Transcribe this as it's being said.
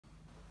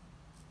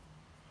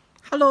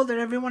Hello there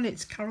everyone,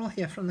 it's Carol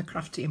here from the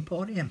Crafty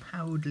Emporium.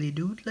 Howdly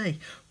doodly.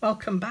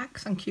 Welcome back,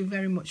 thank you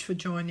very much for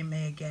joining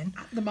me again.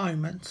 At the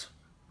moment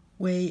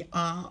we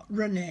are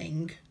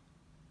running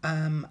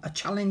a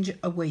challenge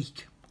a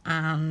week,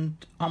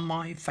 and on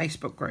my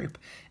Facebook group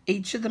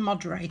each of the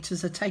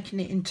moderators are taking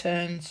it in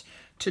turns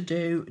to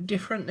do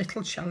different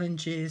little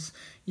challenges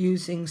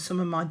using some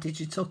of my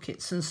digital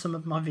kits and some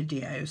of my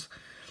videos.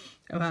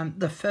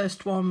 The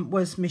first one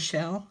was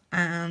Michelle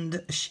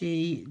and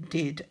she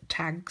did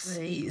tags.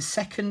 The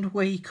second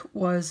week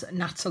was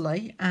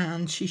Natalie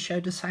and she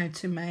showed us how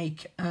to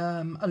make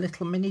a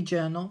little mini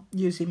journal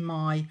using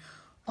my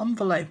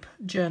envelope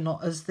journal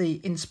as the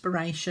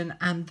inspiration,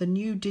 and the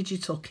new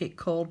digital kit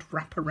called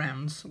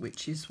Wraparounds,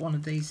 which is one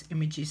of these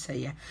images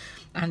here,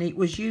 and it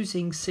was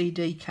using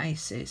CD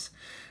cases.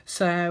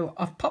 So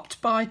I've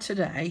popped by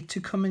today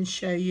to come and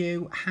show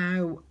you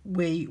how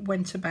we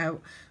went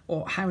about,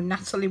 or how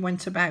Natalie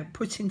went about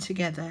putting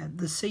together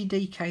the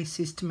CD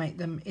cases to make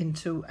them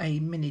into a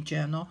mini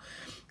journal.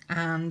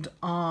 And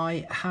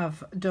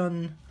I've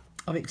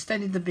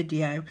extended the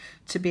video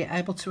to be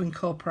able to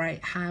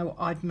incorporate how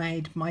I've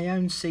made my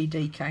own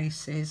CD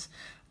cases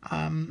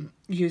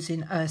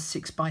using a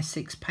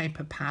 6x6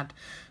 paper pad.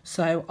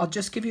 So I'll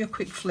just give you a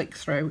quick flick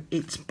through.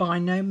 It's by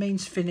no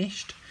means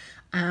finished,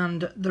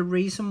 and the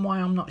reason why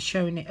I'm not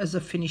showing it as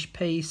a finished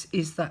piece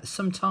is that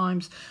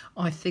sometimes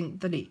I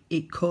think that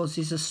it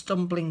causes a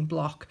stumbling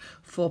block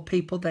for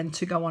people then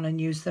to go on and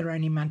use their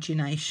own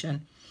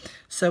imagination.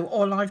 So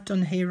all I've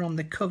done here on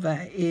the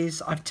cover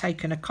is I've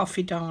taken a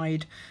coffee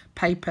dyed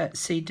paper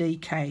CD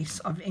case,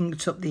 I've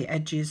inked up the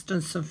edges,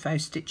 done some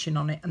faux stitching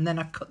on it, and then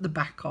I cut the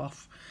back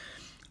off,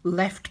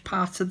 left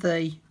part of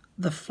the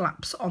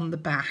flaps on the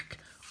back,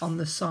 on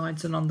the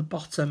sides and on the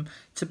bottom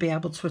to be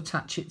able to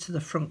attach it to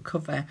the front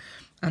cover.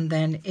 And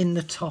then in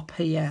the top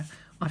here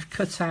I've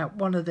cut out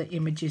one of the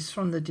images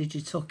from the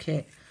digital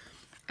kit,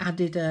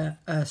 added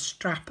a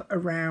strap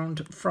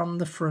around from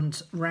the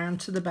front round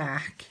to the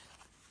back,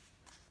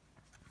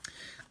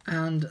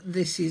 and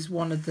this is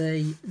one of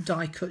the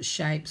die cut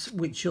shapes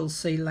which you'll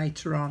see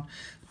later on,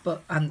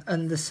 but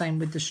and the same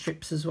with the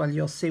strips as well.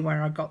 You'll see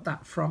where I got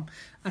that from,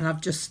 and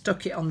I've just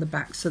stuck it on the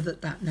back so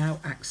that now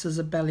acts as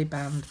a belly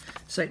band.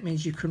 So it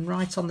means you can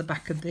write on the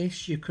back of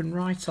this, you can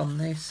write on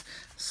this,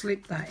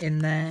 slip that in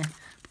there,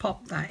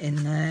 pop that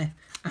in there,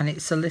 and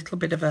it's a little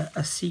bit of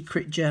a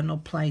secret journal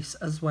place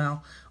as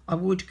well. I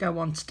would go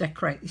on to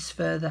decorate this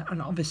further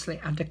and obviously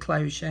add a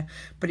closure,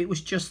 but it was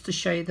just to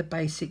show you the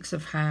basics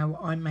of how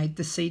I made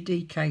the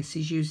CD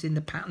cases using the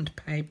patterned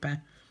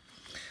paper.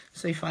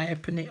 So if I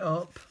open it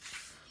up,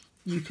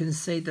 you can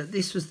see that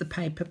this was the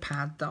paper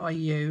pad that I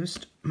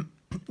used,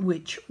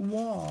 which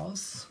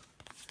was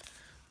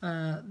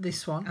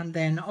this one. And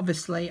then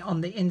obviously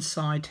on the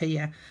inside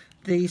here,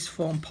 these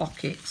form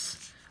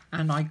pockets,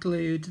 and I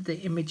glued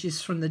the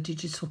images from the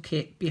digital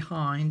kit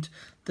behind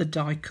the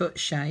die cut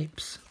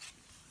shapes.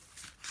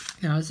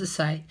 Now, as I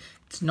say,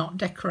 it's not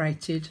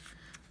decorated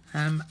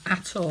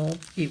at all.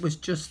 It was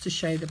just to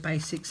show the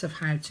basics of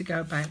how to go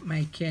about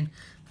making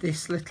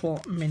this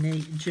little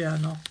mini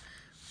journal.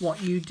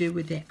 What you do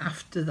with it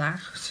after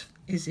that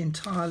is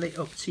entirely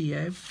up to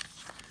you.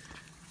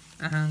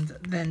 And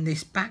then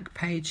this back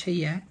page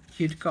here,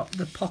 you've got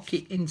the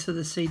pocket into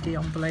the CD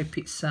envelope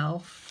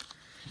itself,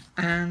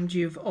 and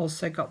you've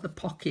also got the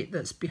pocket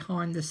that's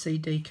behind the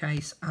CD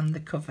case and the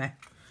cover.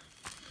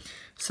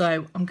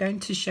 So I'm going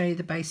to show you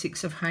the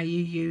basics of how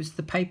you use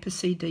the paper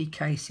CD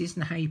cases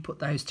and how you put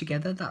those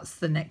together. That's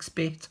the next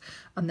bit.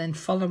 And then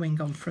following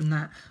on from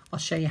that, I'll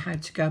show you how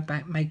to go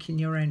about making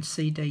your own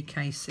CD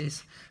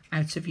cases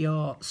out of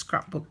your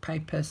scrapbook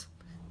papers.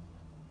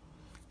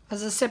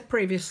 As I said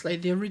previously,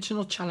 the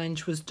original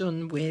challenge was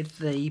done with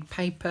the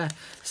paper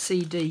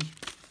CD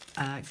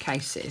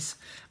cases,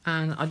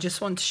 and I just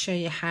want to show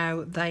you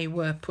how they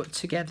were put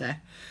together.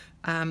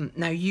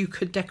 Now you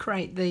could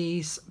decorate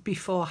these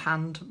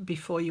beforehand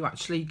before you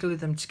actually glue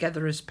them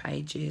together as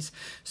pages.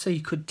 So you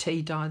could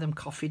tea dye them,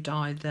 coffee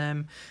dye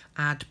them,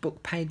 add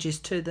book pages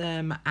to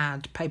them,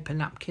 add paper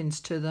napkins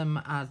to them,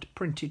 add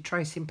printed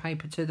tracing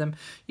paper to them.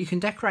 You can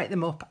decorate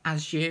them up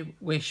as you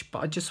wish,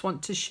 but I just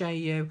want to show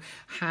you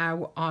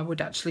how I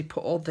would actually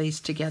put all these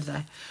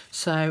together.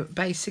 So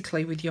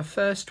basically with your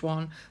first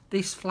one,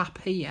 this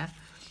flap here,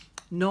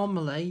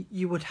 normally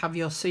you would have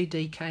your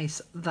CD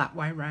case that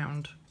way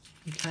round.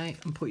 Okay,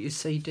 and put your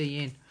CD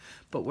in,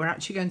 but we're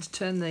actually going to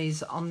turn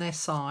these on their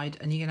side,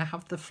 and you're going to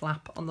have the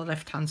flap on the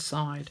left hand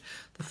side.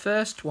 The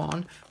first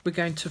one we're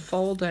going to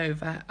fold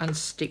over and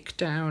stick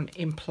down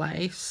in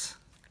place.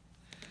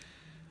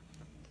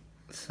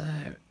 So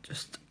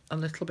just a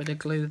little bit of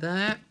glue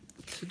there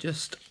to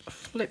just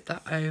flip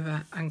that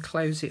over and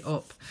close it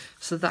up.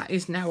 So that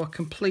is now a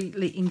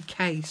completely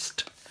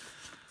encased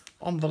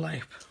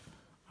envelope.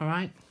 All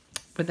right,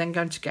 we're then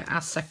going to get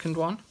our second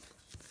one.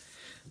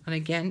 And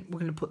again,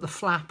 we're going to put the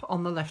flap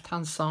on the left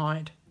hand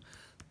side.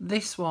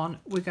 This one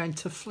we're going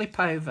to flip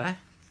over,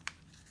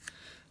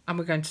 and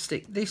we're going to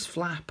stick this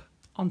flap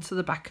onto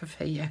the back of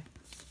here.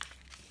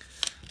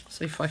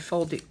 So if I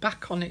fold it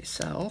back on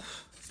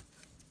itself,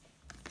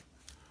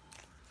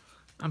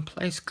 and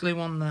place glue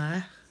on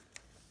there.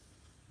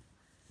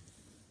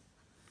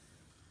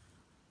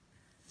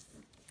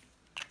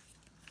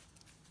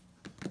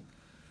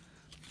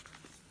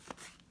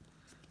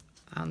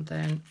 And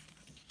then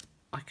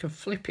I can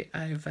flip it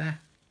over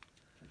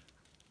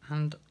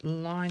and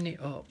line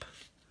it up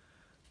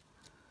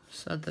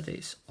so that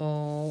it's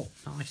all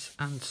nice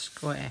and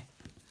square.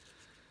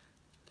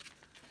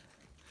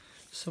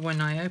 So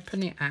when I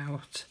open it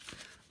out,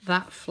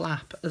 that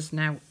flap has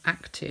now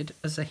acted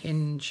as a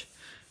hinge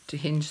to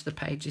hinge the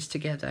pages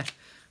together.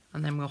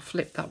 And then we'll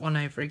flip that one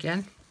over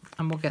again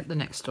and we'll get the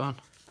next one.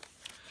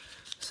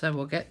 So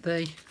we'll get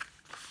the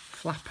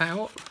flap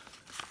out,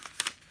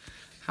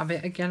 have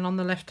it again on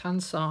the left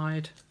hand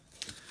side,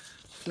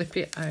 flip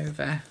it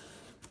over,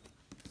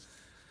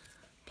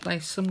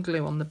 place some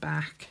glue on the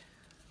back,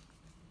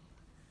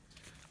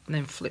 and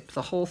then flip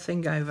the whole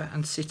thing over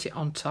and sit it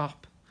on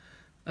top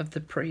of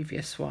the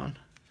previous one.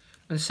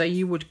 And so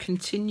you would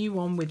continue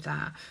on with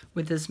that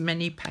with as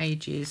many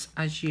pages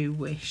as you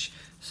wish.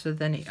 So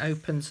then it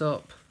opens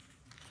up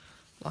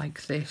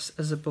like this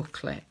as a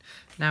booklet.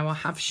 Now I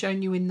have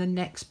shown you in the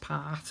next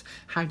part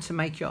how to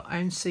make your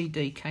own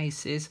CD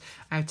cases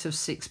out of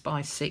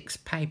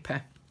 6x6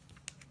 paper.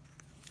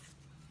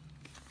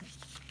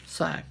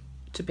 So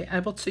to be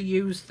able to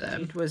use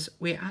them,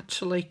 we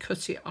actually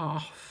cut it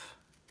off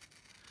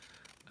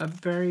a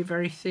very,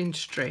 very thin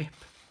strip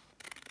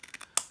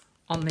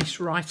on this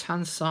right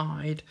hand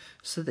side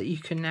so that you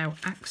can now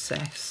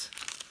access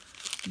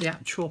the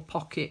actual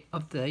pocket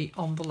of the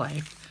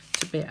envelope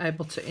to be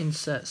able to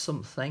insert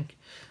something.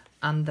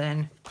 And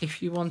then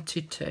if you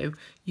wanted to,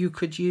 you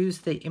could use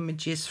the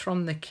images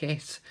from the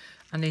kit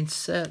and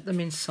insert them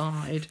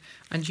inside,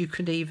 and you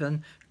could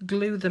even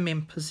glue them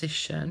in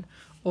position,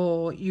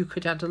 or you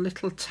could add a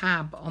little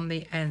tab on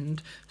the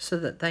end so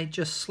that they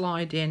just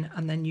slide in,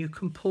 and then you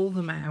can pull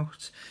them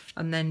out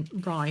and then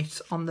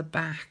write on the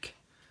back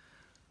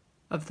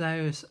of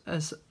those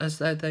as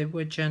though they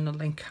were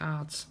journaling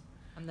cards.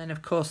 And then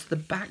of course the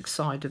back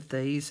side of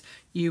these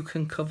you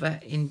can cover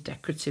in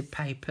decorative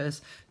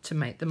papers to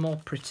make them more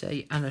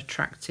pretty and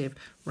attractive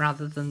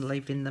rather than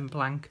leaving them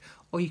blank,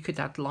 or you could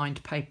add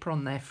lined paper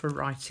on there for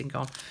writing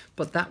on.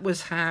 But that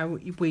was how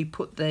we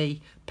put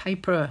the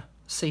paper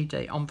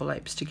CD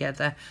envelopes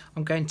together.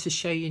 I'm going to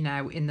show you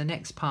now in the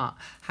next part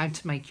how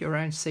to make your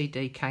own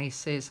CD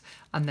cases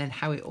and then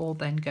how it all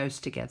then goes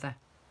together.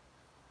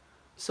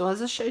 So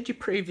as I showed you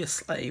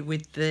previously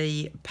with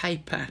the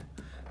paper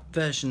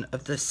version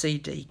of the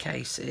CD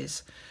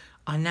cases,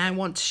 I now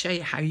want to show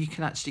you how you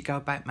can actually go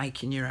about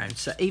making your own.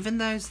 So even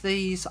though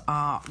these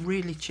are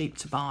really cheap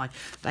to buy,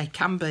 they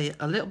can be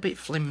a little bit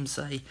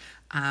flimsy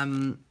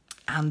and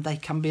they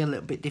can be a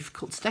little bit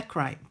difficult to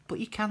decorate, but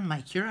you can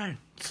make your own.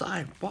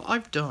 So what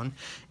I've done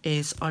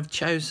is I've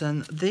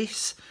chosen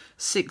this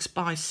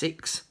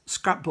 6x6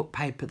 scrapbook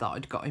paper that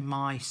I'd got in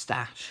my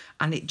stash,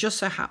 and it just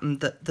so happened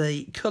that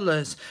the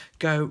colours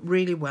go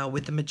really well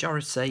with the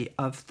majority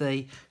of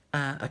the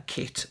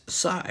kit.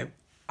 So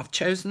I've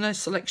chosen a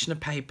selection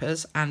of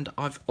papers, and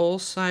I've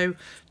also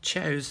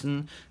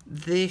chosen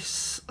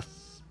this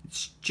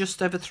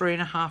just over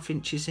 3.5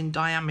 inches in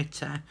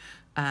diameter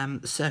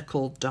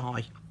circle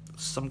die.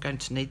 So I'm going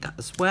to need that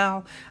as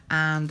well.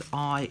 And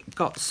I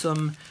got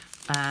some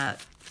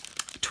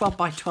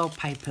 12x12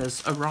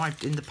 papers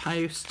arrived in the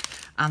post,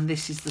 and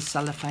this is the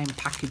cellophane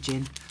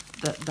packaging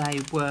that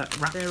they were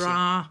wrapped in. There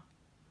are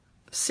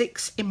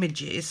 6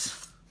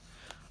 images,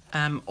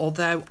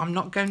 although I'm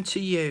not going to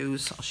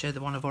use, I'll show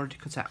the one I've already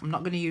cut out, I'm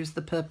not going to use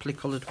the purpley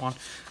coloured one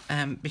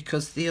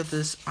because the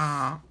others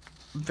are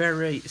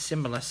very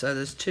similar. So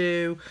there's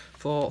 2,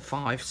 4,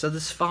 5, so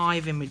there's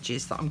 5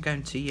 images that I'm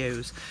going to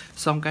use.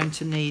 So I'm going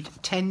to need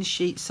 10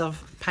 sheets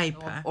of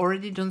paper. I've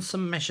already done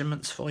some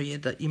measurements for you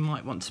that you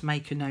might want to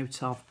make a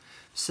note of.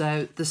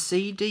 So the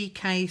CD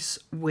case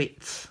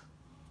width,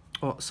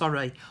 or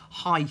sorry,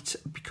 height,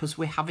 because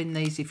we're having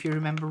these, if you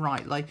remember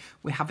rightly,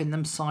 we're having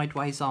them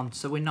sideways on,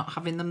 so we're not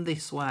having them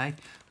this way,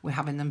 we're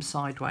having them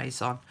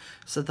sideways on.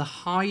 So the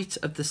height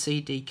of the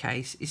CD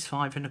case is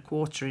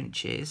 5¼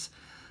 inches.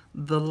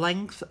 The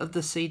length of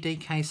the CD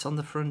case on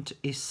the front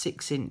is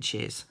 6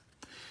 inches.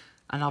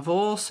 And I've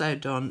also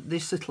done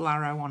this little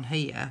arrow on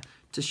here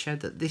to show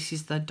that this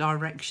is the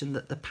direction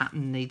that the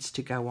pattern needs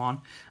to go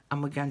on.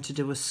 And we're going to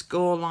do a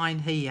score line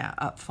here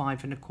at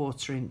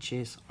 5¼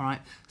 inches. All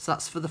right, so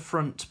that's for the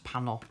front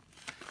panel.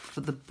 For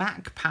the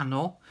back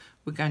panel,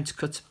 we're going to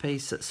cut a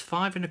piece that's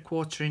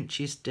 5¼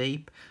 inches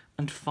deep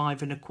and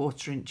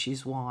 5¼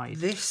 inches wide.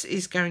 This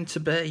is going to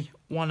be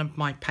one of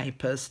my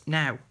papers.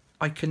 Now,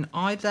 I can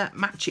either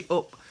match it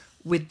up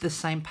with the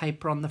same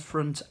paper on the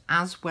front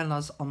as well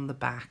as on the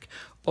back,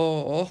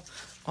 or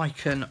I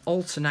can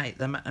alternate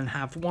them and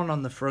have one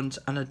on the front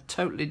and a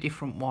totally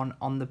different one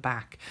on the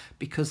back,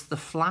 because the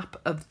flap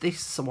of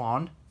this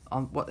one,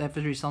 on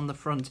whatever is on the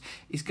front,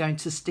 is going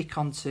to stick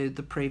onto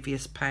the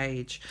previous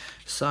page.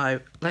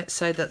 So let's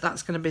say that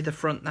that's going to be the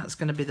front, that's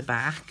going to be the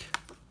back.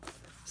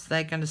 So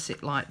they're going to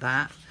sit like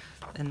that,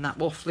 and that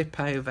will flip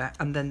over,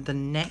 and then the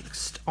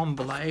next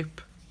envelope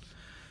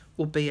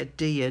will be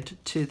adhered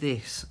to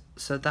this,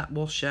 so that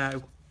will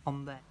show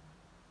on there.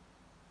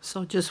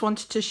 So I just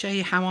wanted to show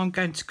you how I'm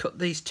going to cut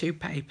these two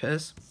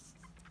papers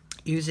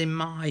using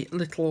my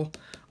little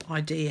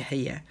idea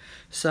here.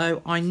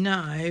 So I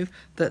know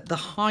that the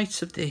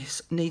height of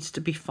this needs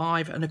to be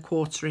 5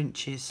 1/4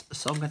 inches,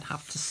 so I'm going to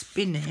have to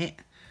spin it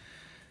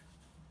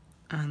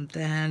and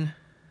then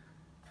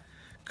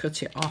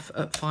cut it off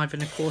at 5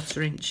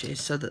 1/4 inches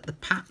so that the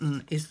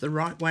pattern is the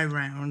right way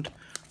round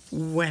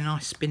when I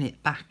spin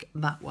it back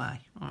that way.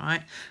 All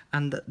right,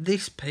 and that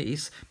this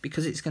piece,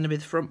 because it's going to be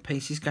the front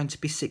piece, is going to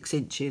be 6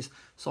 inches,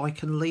 so I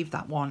can leave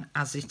that one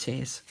as it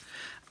is.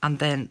 And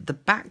then the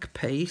back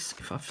piece,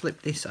 if I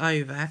flip this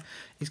over,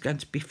 is going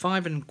to be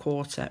 5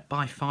 1/4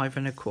 by 5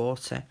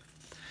 1/4.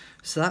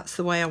 So that's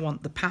the way I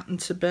want the pattern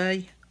to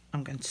be.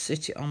 I'm going to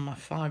sit it on my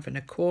 5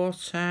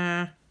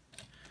 1/4.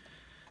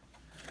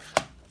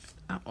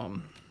 That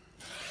one,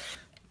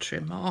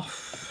 trim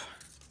off,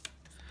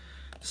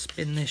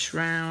 spin this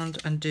round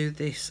and do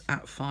this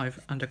at 5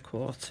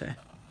 1/4.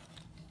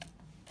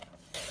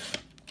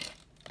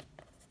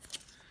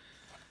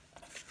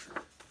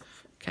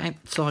 Okay,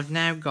 so I've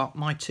now got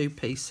my two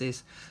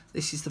pieces.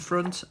 This is the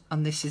front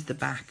and this is the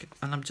back,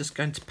 and I'm just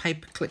going to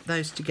paper clip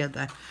those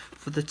together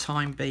for the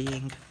time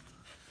being.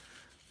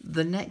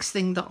 The next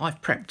thing that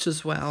I've prepped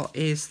as well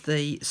is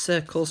the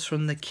circles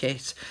from the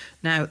kit.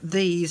 Now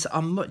these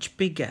are much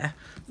bigger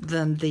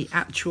than the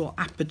actual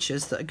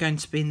apertures that are going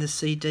to be in the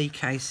CD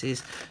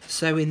cases.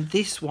 So in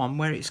this one,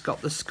 where it's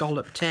got the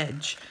scalloped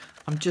edge,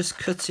 I'm just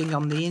cutting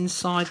on the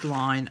inside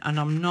line, and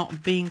I'm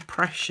not being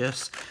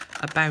precious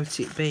about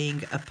it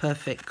being a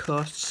perfect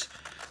cut,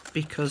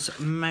 because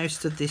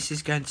most of this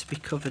is going to be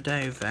covered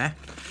over,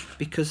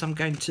 because I'm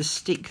going to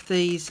stick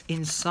these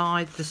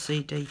inside the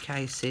CD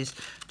cases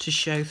to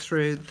show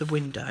through the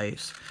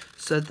windows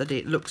so that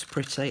it looks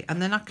pretty,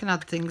 and then I can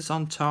add things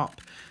on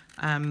top,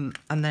 and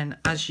then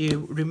as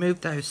you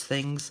remove those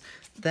things,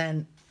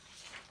 then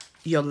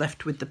you're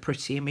left with the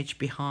pretty image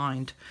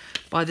behind.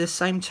 By the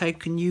same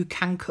token, you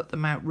can cut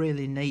them out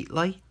really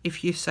neatly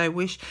if you so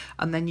wish,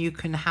 and then you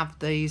can have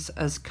these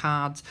as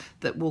cards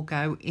that will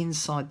go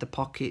inside the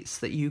pockets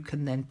that you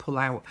can then pull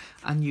out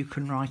and you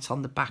can write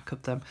on the back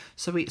of them.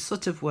 So it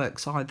sort of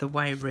works either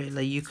way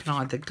really. You can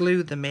either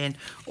glue them in,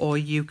 or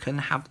you can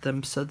have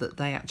them so that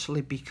they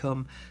actually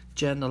become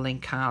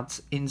journaling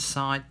cards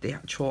inside the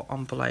actual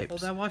envelopes.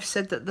 Although I've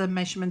said that the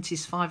measurement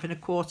is 5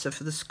 1/4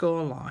 for the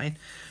score line,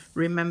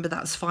 remember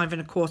that's 5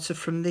 1/4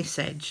 from this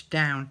edge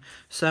down,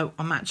 so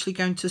I'm actually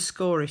going to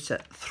score it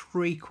at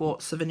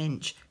 3/4 of an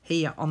inch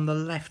here on the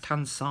left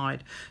hand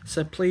side.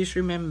 So please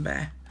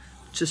remember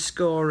to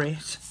score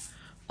it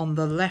on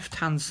the left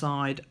hand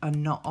side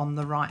and not on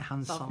the right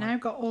hand side. I've now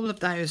got all of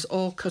those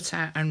all cut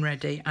out and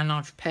ready, and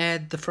I've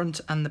paired the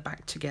front and the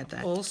back together.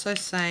 Also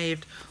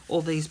saved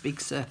all these big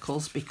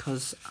circles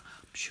because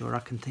I'm sure I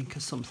can think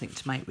of something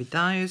to make with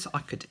those. I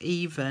could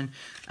even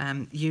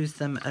use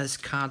them as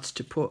cards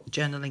to put,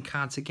 journaling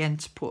cards again,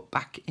 to put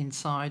back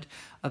inside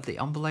of the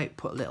envelope,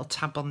 put a little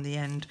tab on the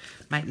end,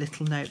 make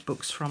little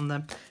notebooks from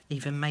them,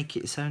 even make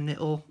its own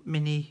little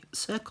mini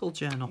circle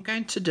journal. What I'm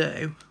going to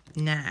do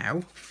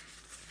now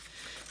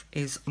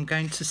is I'm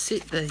going to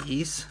sit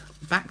these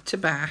back to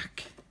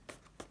back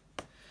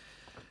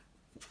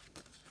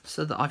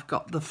so that I've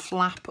got the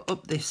flap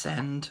up this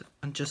end,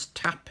 and just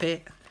tap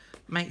it,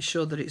 make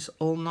sure that it's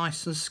all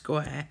nice and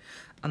square,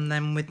 and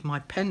then with my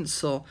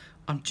pencil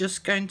I'm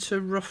just going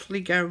to roughly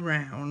go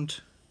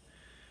round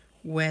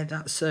where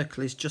that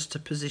circle is, just to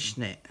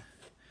position it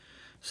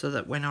so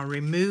that when I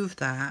remove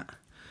that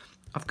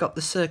I've got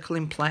the circle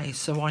in place,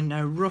 so I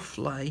know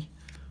roughly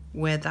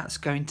where that's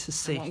going to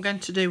sit. What I'm going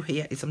to do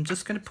here is I'm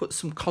just going to put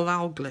some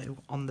collal glue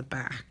on the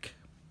back,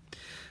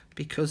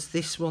 because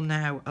this will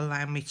now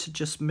allow me to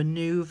just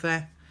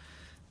manoeuvre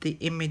the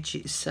image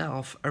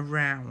itself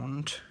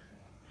around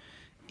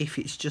if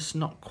it's just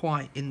not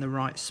quite in the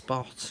right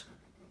spot.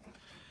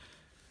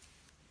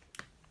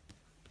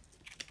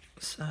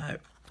 So I'm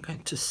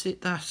going to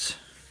sit that,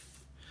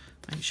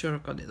 make sure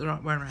I've got it the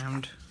right way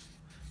around,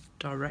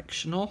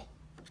 directional,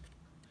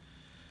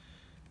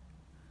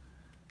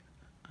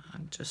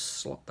 and just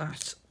slot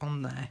that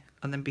on there.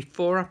 And then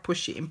before I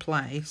push it in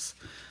place,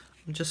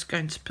 I'm just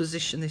going to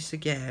position this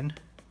again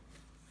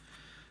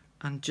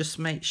and just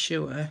make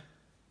sure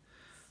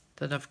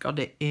that I've got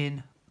it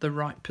in the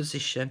right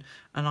position,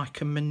 and I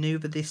can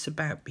manoeuvre this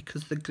about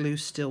because the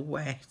glue's still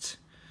wet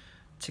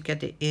to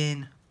get it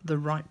in the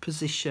right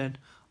position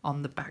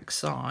on the back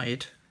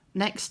side.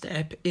 Next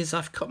step is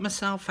I've cut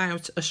myself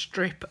out a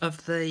strip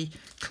of the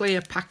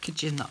clear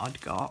packaging that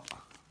I'd got,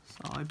 so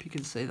I hope you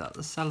can see that,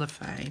 the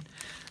cellophane,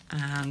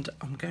 and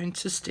I'm going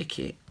to stick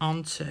it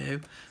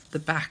onto the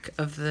back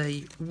of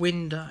the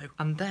window,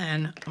 and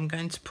then I'm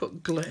going to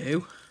put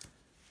glue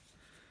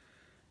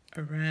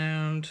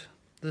around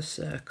the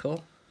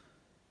circle,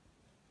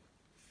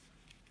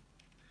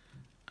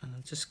 and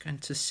I'm just going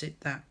to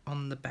sit that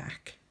on the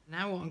back.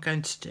 Now what I'm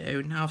going to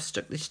do, now I've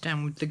stuck this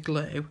down with the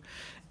glue,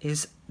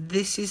 is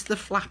this is the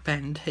flap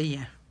end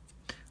here.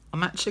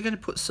 I'm actually going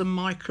to put some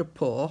micro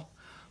pour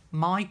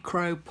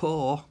micro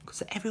pour,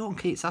 because everyone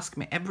keeps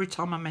asking me every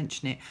time I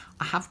mention it.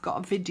 I have got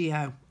a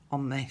video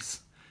on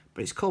this,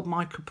 but it's called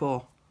micro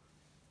pour.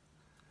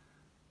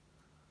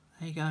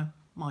 There you go,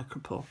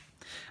 micro pour.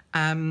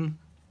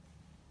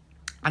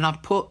 And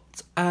I've put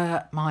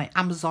my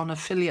Amazon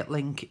affiliate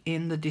link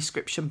in the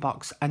description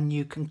box, and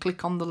you can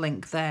click on the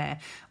link there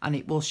and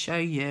it will show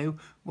you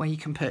where you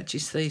can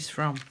purchase these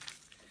from.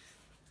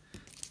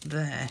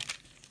 There.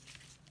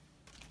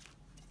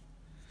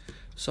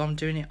 So I'm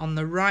doing it on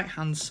the right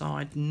hand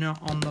side,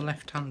 not on the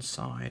left hand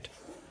side.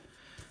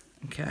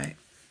 Okay.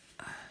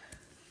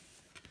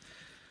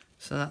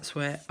 So that's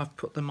where I've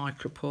put the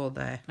micro pour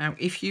there. Now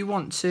if you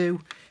want to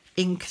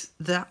ink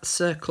that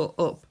circle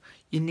up,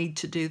 you need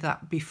to do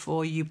that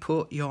before you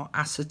put your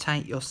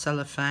acetate, your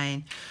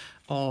cellophane,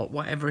 or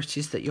whatever it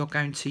is that you're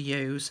going to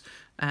use,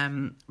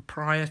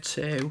 prior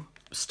to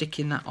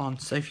sticking that on.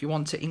 So if you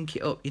want to ink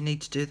it up, you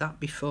need to do that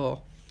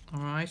before.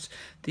 All right.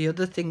 The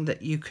other thing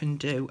that you can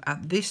do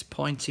at this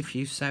point, if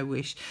you so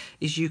wish,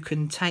 is you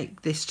can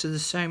take this to the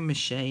sewing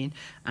machine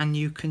and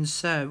you can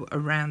sew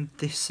around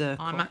this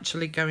circle. I'm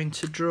actually going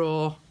to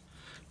draw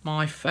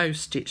my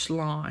faux stitch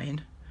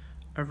line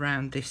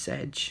around this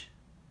edge.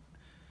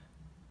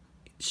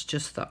 It's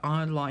just that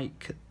I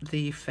like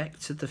the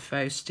effect of the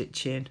faux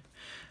stitching,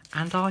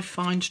 and I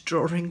find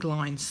drawing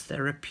lines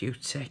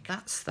therapeutic.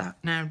 That's that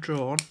now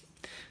drawn.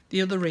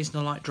 The other reason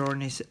I like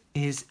drawing is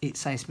it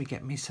saves me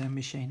getting my sewing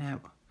machine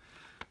out.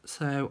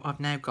 So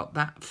I've now got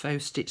that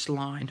faux stitch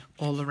line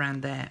all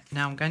around there.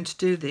 Now I'm going to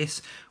do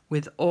this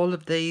with all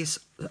of these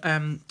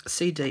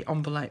CD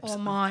envelopes, all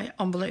my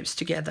envelopes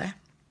together,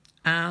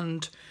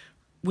 and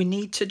we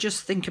need to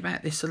just think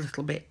about this a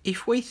little bit.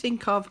 If we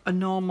think of a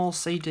normal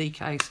CD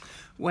case,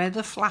 where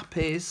the flap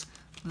is,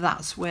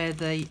 that's where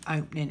the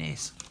opening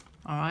is,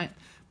 all right?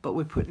 But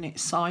we're putting it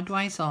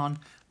sideways on,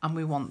 and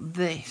we want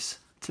this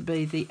to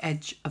be the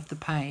edge of the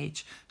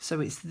page.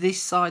 So it's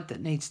this side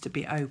that needs to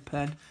be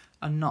open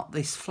and not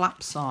this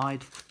flap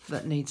side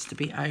that needs to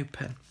be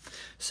open.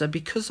 So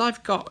because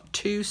I've got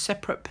two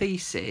separate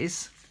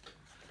pieces,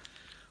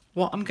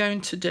 what I'm going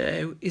to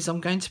do is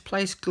I'm going to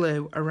place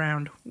glue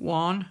around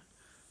 1,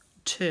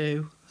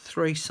 2,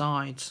 3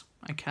 sides.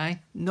 Okay,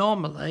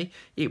 normally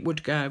it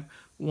would go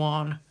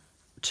 1,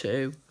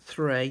 2,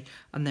 3,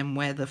 and then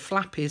where the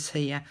flap is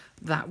here,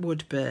 that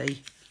would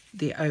be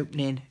the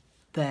opening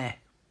there.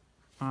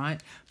 All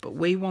right, but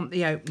we want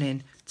the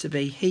opening to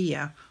be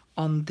here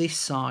on this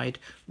side,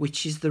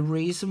 which is the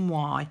reason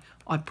why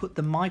I put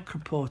the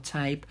micro pour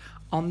tape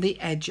on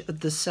the edge of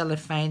the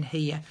cellophane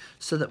here,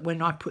 so that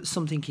when I put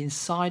something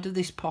inside of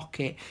this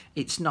pocket,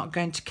 it's not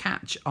going to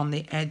catch on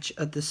the edge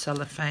of the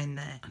cellophane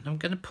there. And I'm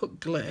going to put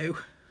glue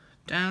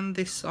down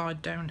this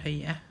side down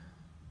here,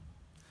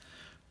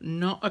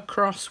 not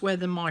across where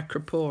the micro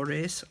pour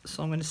is,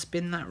 so I'm going to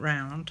spin that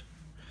round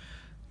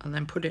and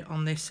then put it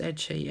on this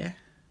edge here,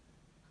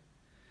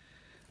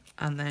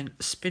 and then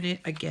spin it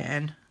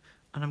again,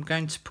 and I'm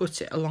going to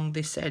put it along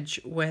this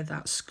edge where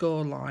that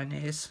score line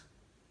is.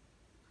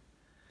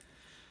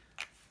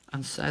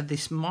 And so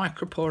this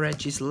micro pour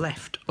edge is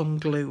left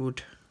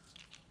unglued.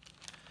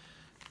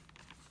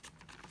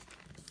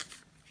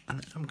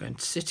 And I'm going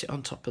to sit it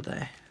on top of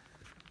there.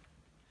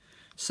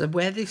 So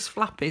where this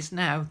flap is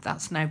now,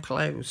 that's now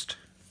closed.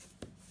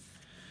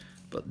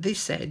 But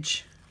this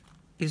edge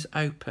is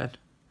open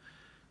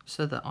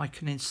so that I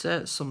can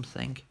insert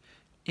something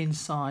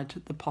inside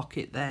the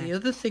pocket there. The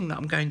other thing that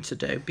I'm going to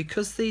do,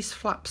 because these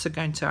flaps are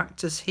going to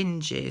act as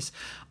hinges,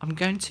 I'm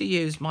going to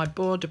use my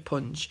border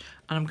punch,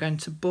 and I'm going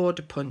to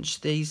border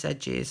punch these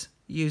edges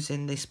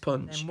using this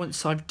punch. And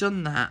once I've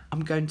done that,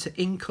 I'm going to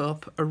ink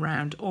up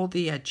around all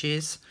the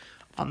edges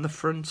on the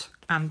front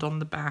and on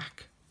the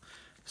back.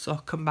 So I'll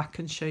come back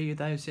and show you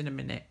those in a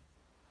minute.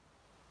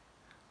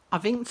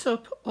 I've inked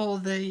up all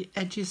the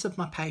edges of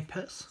my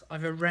papers.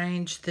 I've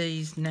arranged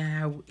these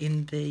now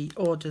in the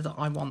order that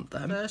I want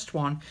them. The first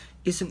one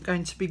isn't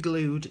going to be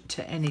glued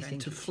to anything. I'm going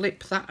to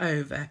flip that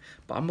over,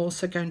 but I'm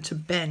also going to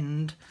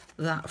bend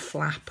that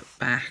flap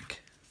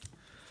back.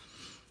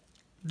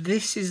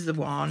 This is the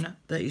one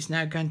that is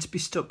now going to be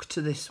stuck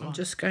to this one. I'm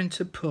just going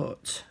to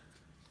put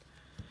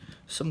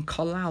some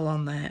collal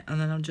on there,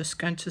 and then I'm just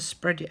going to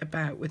spread it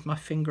about with my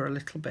finger a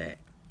little bit.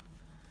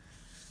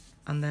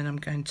 And then I'm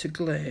going to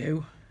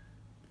glue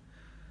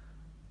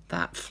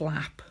that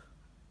flap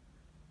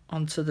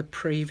onto the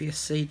previous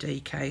CD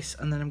case,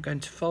 and then I'm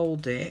going to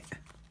fold it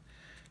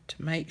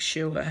to make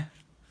sure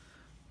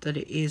that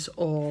it is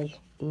all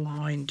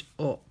lined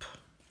up.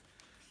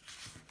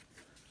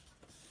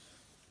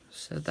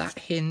 So that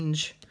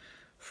hinge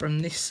from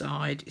this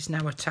side is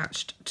now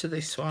attached to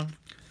this one.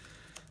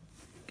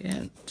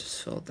 Again,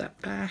 just fold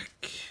that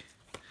back,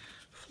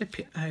 flip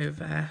it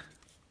over,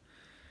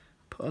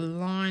 put a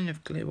line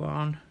of glue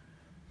on,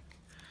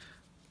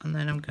 and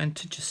then I'm going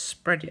to just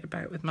spread it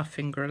about with my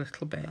finger a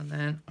little bit, and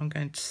then I'm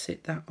going to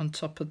sit that on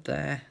top of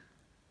there.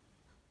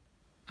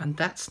 And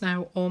that's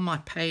now all my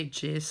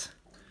pages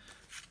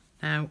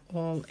now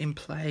all in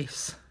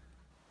place.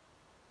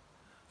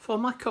 For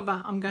my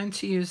cover, I'm going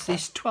to use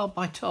this 12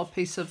 by 12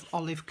 piece of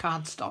olive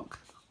cardstock,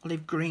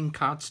 olive green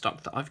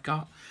cardstock that I've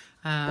got.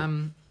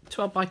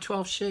 12 by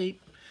 12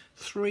 sheet,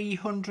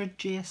 300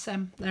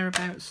 GSM,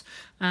 thereabouts.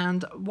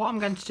 And what I'm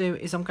going to do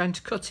is I'm going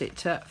to cut it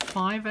to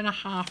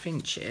 5.5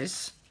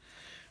 inches,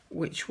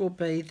 which will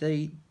be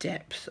the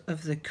depth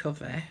of the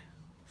cover.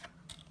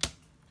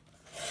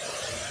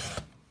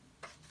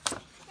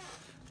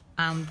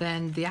 And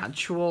then the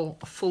actual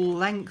full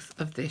length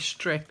of this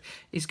strip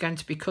is going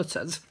to be cut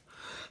as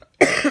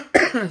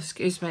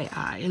excuse me,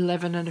 at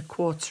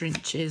 11.25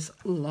 inches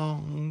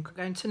long. I'm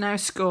going to now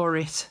score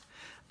it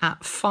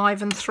at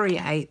 5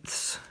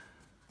 3/8.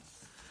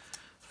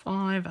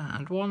 5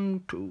 and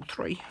 1, 2,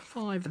 3,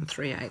 5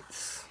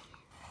 3/8.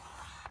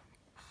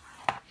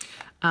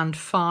 And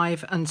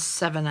 5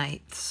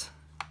 7/8.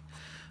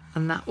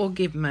 And that will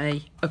give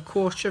me a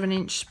 1/4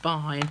 inch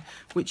spine,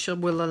 which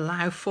will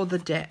allow for the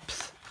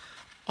depth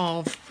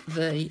of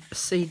the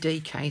CD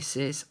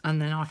cases,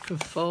 and then I can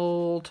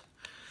fold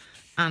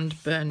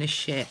and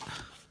burnish it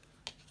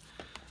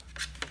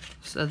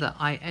so that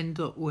I end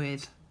up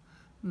with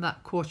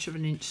that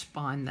 1/4 inch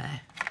spine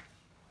there.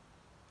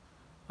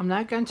 I'm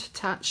now going to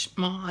attach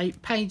my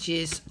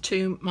pages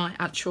to my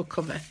actual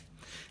cover.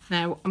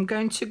 Now I'm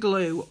going to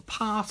glue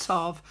part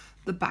of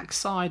the back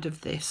side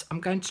of this.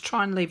 I'm going to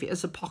try and leave it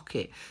as a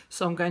pocket,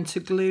 so I'm going to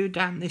glue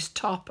down this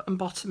top and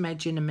bottom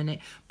edge in a minute,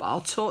 but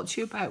I'll talk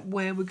to you about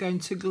where we're going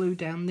to glue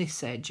down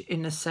this edge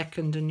in a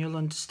second and you'll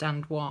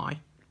understand why.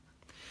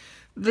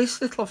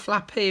 This little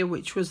flap here,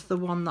 which was the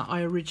one that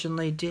I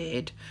originally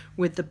did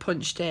with the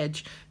punched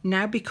edge,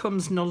 now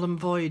becomes null and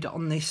void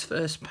on this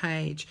first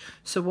page.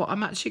 So what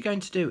I'm actually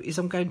going to do is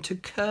I'm going to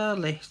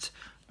curl it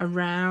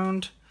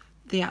around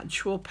the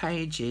actual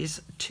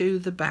pages to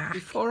the back.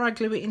 Before I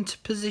glue it into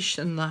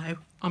position though,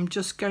 I'm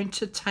just going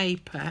to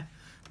taper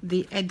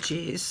the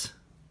edges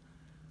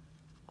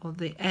or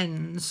the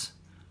ends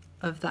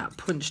of that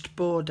punched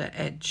border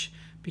edge,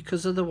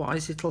 because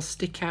otherwise it'll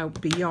stick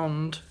out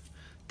beyond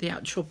the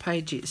actual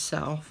page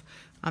itself,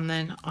 and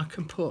then I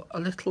can put a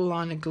little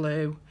line of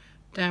glue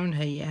down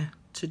here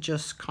to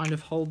just kind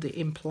of hold it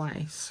in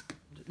place.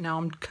 Now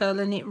I'm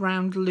curling it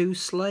round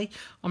loosely,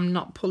 I'm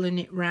not pulling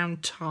it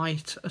round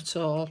tight at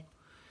all,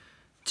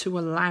 to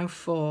allow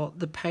for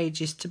the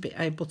pages to be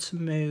able to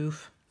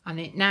move. And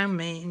it now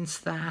means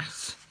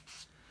that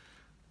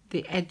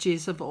the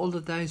edges of all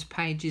of those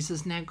pages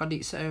has now got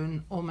its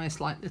own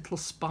almost like little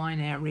spine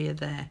area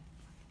there.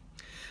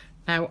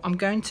 Now I'm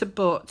going to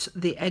butt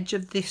the edge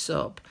of this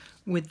up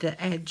with the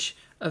edge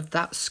of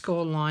that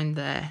score line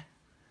there,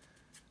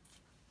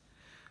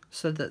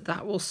 so that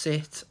that will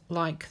sit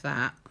like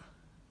that.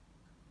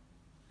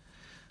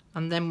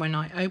 And then when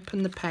I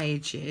open the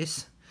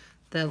pages,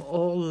 they'll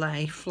all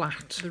lay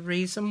flat. The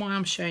reason why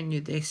I'm showing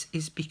you this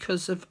is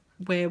because of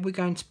where we're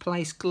going to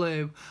place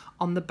glue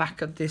on the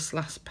back of this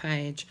last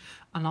page.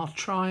 And I'll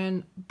try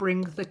and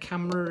bring the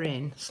camera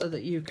in so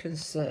that you can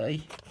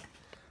see.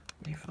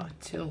 If I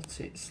tilt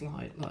it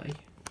slightly,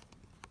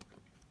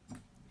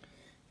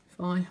 if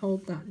I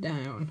hold that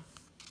down,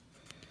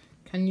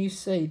 can you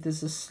see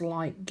there's a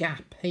slight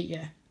gap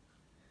here?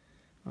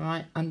 All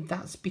right, and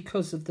that's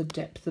because of the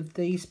depth of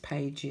these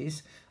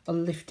pages are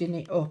lifting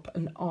it up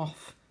and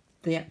off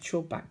the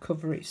actual back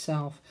cover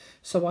itself.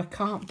 So I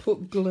can't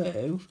put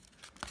glue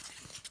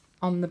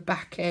on the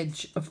back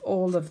edge of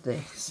all of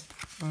this.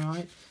 All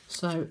right,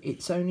 so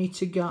it's only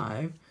to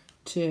go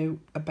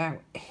to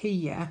about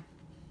here.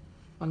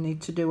 I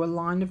need to do a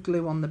line of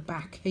glue on the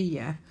back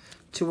here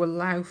to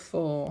allow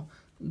for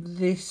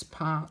this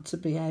part to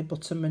be able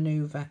to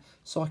maneuver,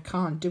 so I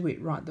can't do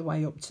it right the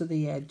way up to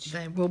the edge.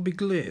 There will be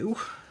glue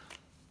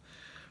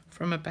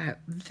from about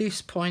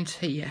this point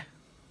here,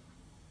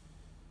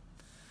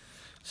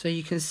 so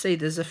you can see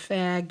there's a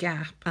fair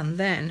gap. And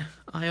then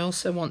I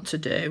also want to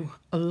do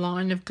a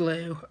line of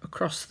glue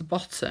across the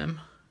bottom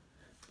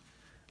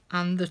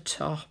and the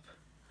top,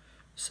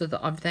 so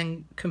that I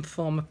then can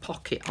form a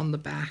pocket on the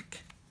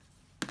back.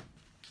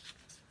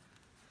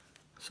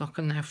 So I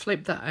can now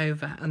flip that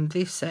over, and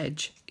this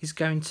edge is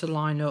going to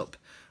line up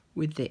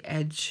with the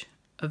edge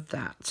of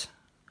that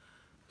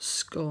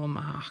score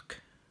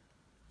mark.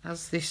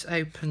 As this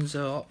opens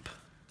up,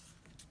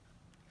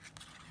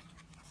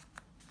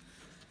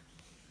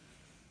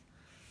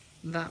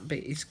 that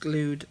bit is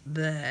glued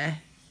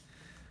there,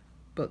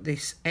 but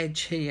this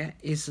edge here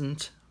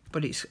isn't,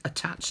 but it's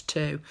attached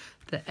to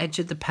the edge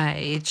of the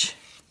page.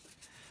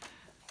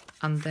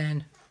 And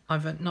then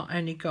I've not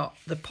only got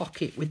the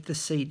pocket with the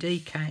CD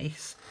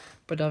case,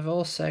 but I've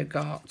also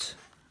got,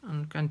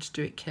 I'm going to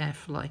do it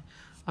carefully,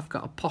 I've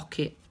got a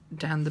pocket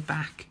down the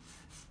back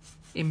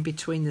in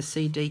between the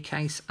CD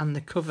case and the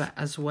cover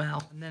as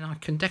well. And then I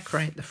can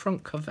decorate the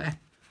front cover,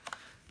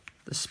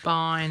 the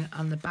spine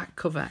and the back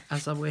cover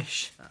as I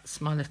wish. That's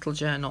my little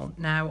journal.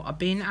 Now, I've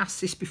been asked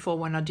this before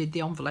when I did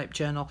the envelope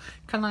journal,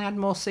 can I add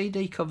more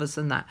CD covers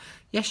than that?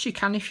 Yes, you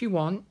can if you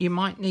want. You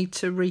might need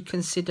to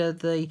reconsider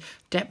the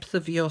depth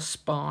of your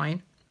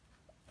spine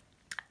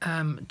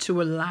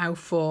to allow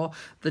for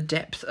the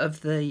depth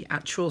of the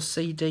actual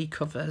CD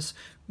covers,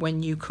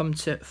 when you come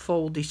to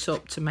fold it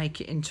up to make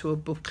it into a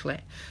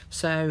booklet.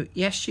 So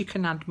yes, you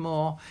can add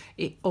more.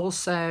 It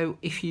also,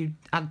 if you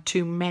add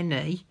too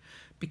many,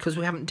 because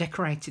we haven't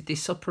decorated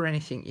this up or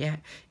anything yet,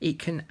 it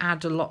can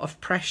add a lot of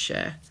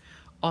pressure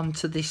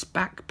onto this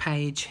back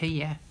page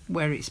here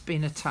where it's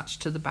been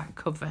attached to the back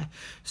cover.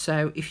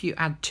 So if you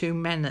add too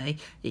many,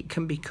 it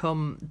can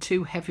become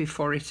too heavy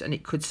for it, and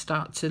it could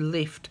start to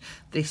lift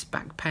this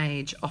back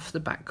page off the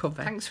back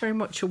cover. Thanks very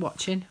much for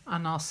watching,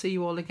 and I'll see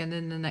you all again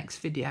in the next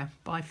video.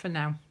 Bye for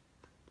now.